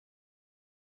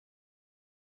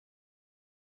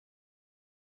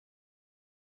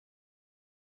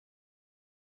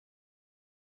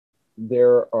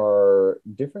there are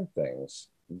different things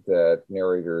that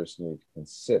narrators need to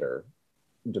consider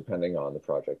depending on the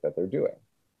project that they're doing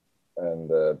and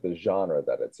the genre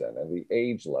that it's in and the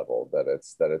age level that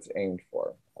it's aimed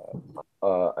for.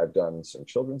 I've done some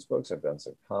children's books, I've done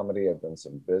some comedy, I've done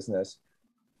some business.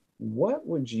 What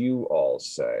would you all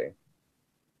say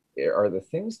are the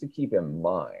things to keep in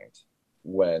mind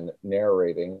when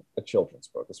narrating a children's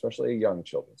book, especially a young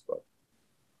children's book?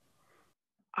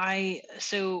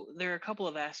 So there are a couple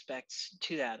of aspects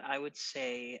to that. I would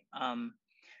say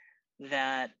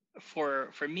that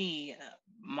for me,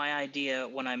 my idea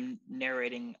when I'm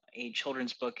narrating a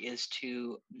children's book is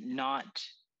to not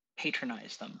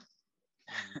patronize them.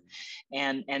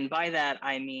 And by that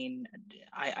I mean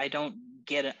I don't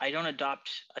adopt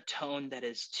a tone that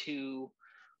is too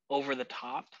over the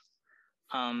top,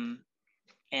 um,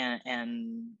 and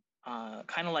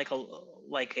kind of like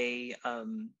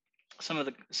some of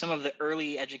the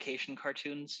early education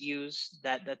cartoons use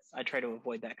that's I try to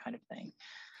avoid that kind of thing.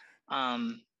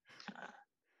 Um,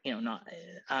 not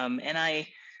and I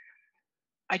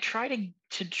try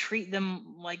to treat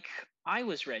them like I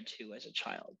was read to as a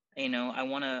child. I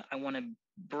want to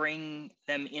bring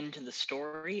them into the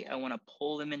story. I want to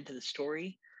pull them into the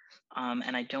story,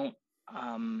 and I don't.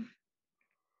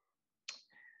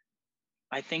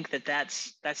 I think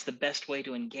that's the best way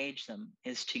to engage them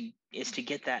is to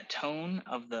get that tone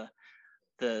of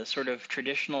the sort of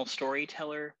traditional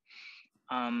storyteller,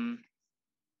 um,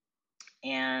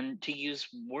 and to use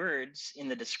words in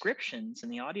the descriptions in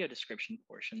the audio description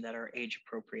portion that are age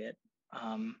appropriate.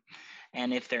 Um,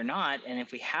 and if they're not, and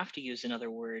if we have to use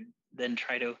another word, then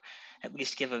try to at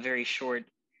least give a very short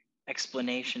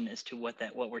explanation as to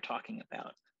what we're talking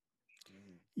about.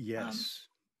 Um, Yes.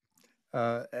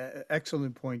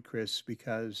 Excellent point, Chris,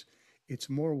 because it's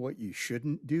more what you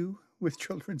shouldn't do with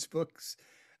children's books.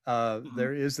 mhm.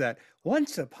 There is that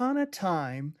once upon a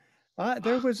time,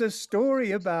 there was a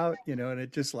story about, and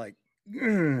it just like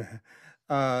Yeah.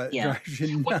 drives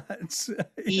you What, nuts.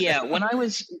 yeah. When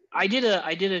I did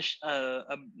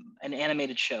an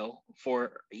animated show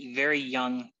for very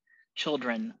young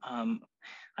children.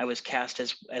 I was cast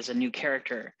as a new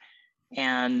character,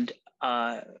 and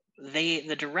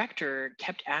the director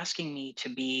kept asking me to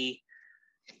be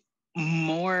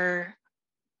more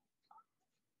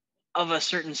of a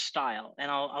certain style, and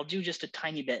I'll do just a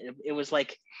tiny bit. It was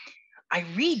like, I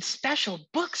read special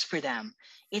books for them.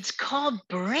 It's called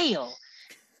Braille.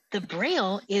 The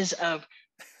Braille is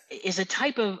a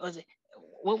type of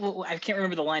I can't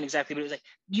remember the line exactly, but it was like,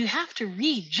 you have to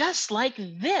read just like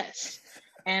this.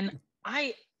 And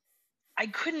I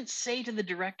couldn't say to the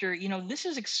director, this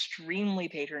is extremely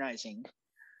patronizing,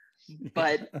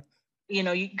 but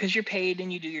Yeah. because you're paid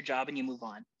and you do your job and you move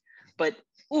on. But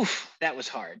oof, that was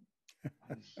hard.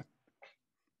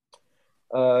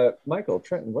 Michael,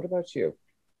 Trenton, what about you?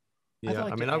 I'd Yeah,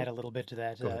 like I mean, to add a little bit to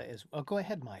that. go ahead. Go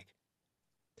ahead, Mike.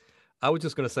 I was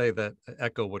just going to say that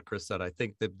echo what Chris said. I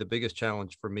think the biggest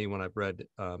challenge for me when I've read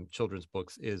children's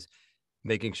books is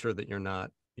making sure that you're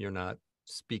not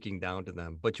speaking down to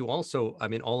them, but you also, I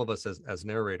mean, all of us as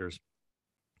narrators,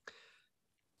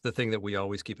 the thing that we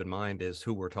always keep in mind is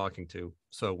who we're talking to.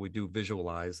 So we do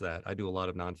visualize that. I do a lot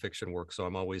of nonfiction work, so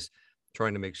I'm always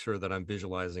trying to make sure that I'm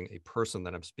visualizing a person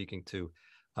that I'm speaking to.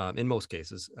 In most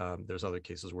cases, there's other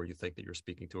cases where you think that you're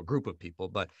speaking to a group of people,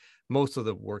 but most of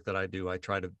the work that I do,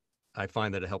 I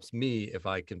find that it helps me if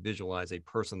I can visualize a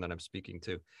person that I'm speaking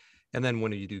to. And then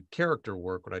when you do character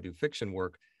work, when I do fiction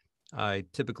work, I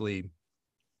typically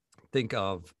think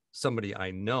of somebody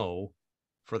I know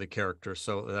for the character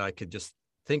so that I could just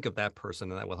think of that person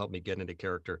and that will help me get into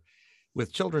character.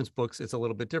 With children's books, it's a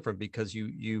little bit different because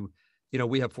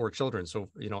we have 4 children. So,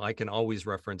 I can always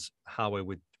reference how I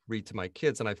would read to my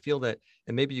kids. And I feel that,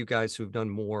 and maybe you guys who've done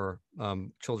more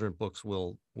children books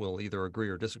will either agree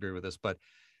or disagree with this, but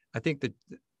I think that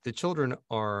the children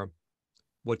are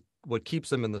what keeps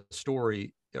them in the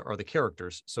story are the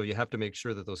characters. So you have to make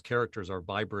sure that those characters are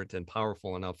vibrant and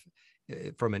powerful enough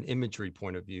from an imagery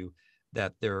point of view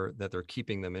that they're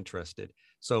keeping them interested.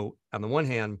 So on the one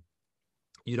hand,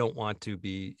 you don't want to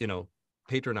be,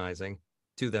 patronizing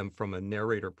to them from a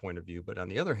narrator point of view, but on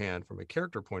the other hand, from a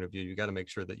character point of view, you got to make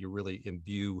sure that you really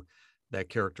imbue that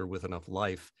character with enough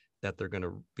life that they're going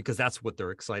to, because that's what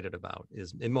they're excited about,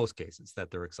 is in most cases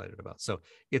that they're excited about. So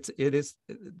it is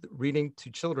reading to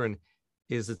children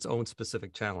is its own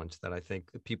specific challenge that I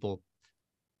think that people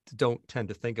don't tend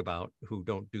to think about who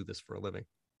don't do this for a living,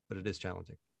 but it is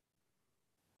challenging.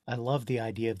 I love the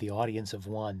idea of the audience of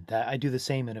one. That I do the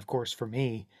same, and of course, for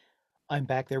me, I'm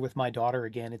back there with my daughter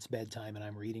again. It's bedtime and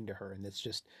I'm reading to her. And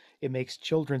it makes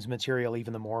children's material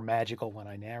even the more magical when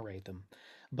I narrate them.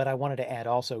 But I wanted to add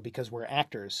also, because we're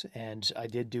actors and I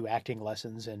did do acting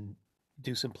lessons and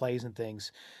do some plays and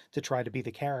things to try to be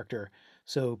the character.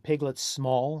 So Piglet's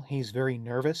small. He's very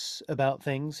nervous about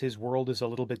things. His world is a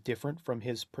little bit different from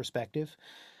his perspective.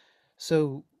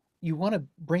 So you want to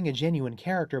bring a genuine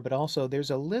character, but also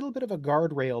there's a little bit of a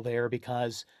guardrail there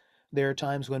because there are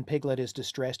times when Piglet is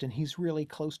distressed and he's really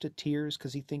close to tears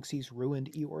because he thinks he's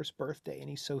ruined Eeyore's birthday and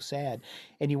he's so sad.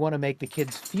 And you want to make the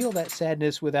kids feel that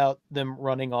sadness without them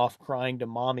running off crying to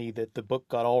mommy that the book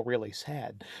got all really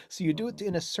sad. So you do it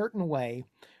in a certain way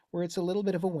where it's a little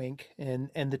bit of a wink and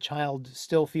the child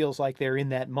still feels like they're in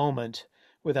that moment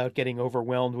without getting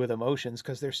overwhelmed with emotions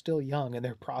because they're still young and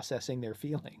they're processing their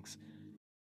feelings.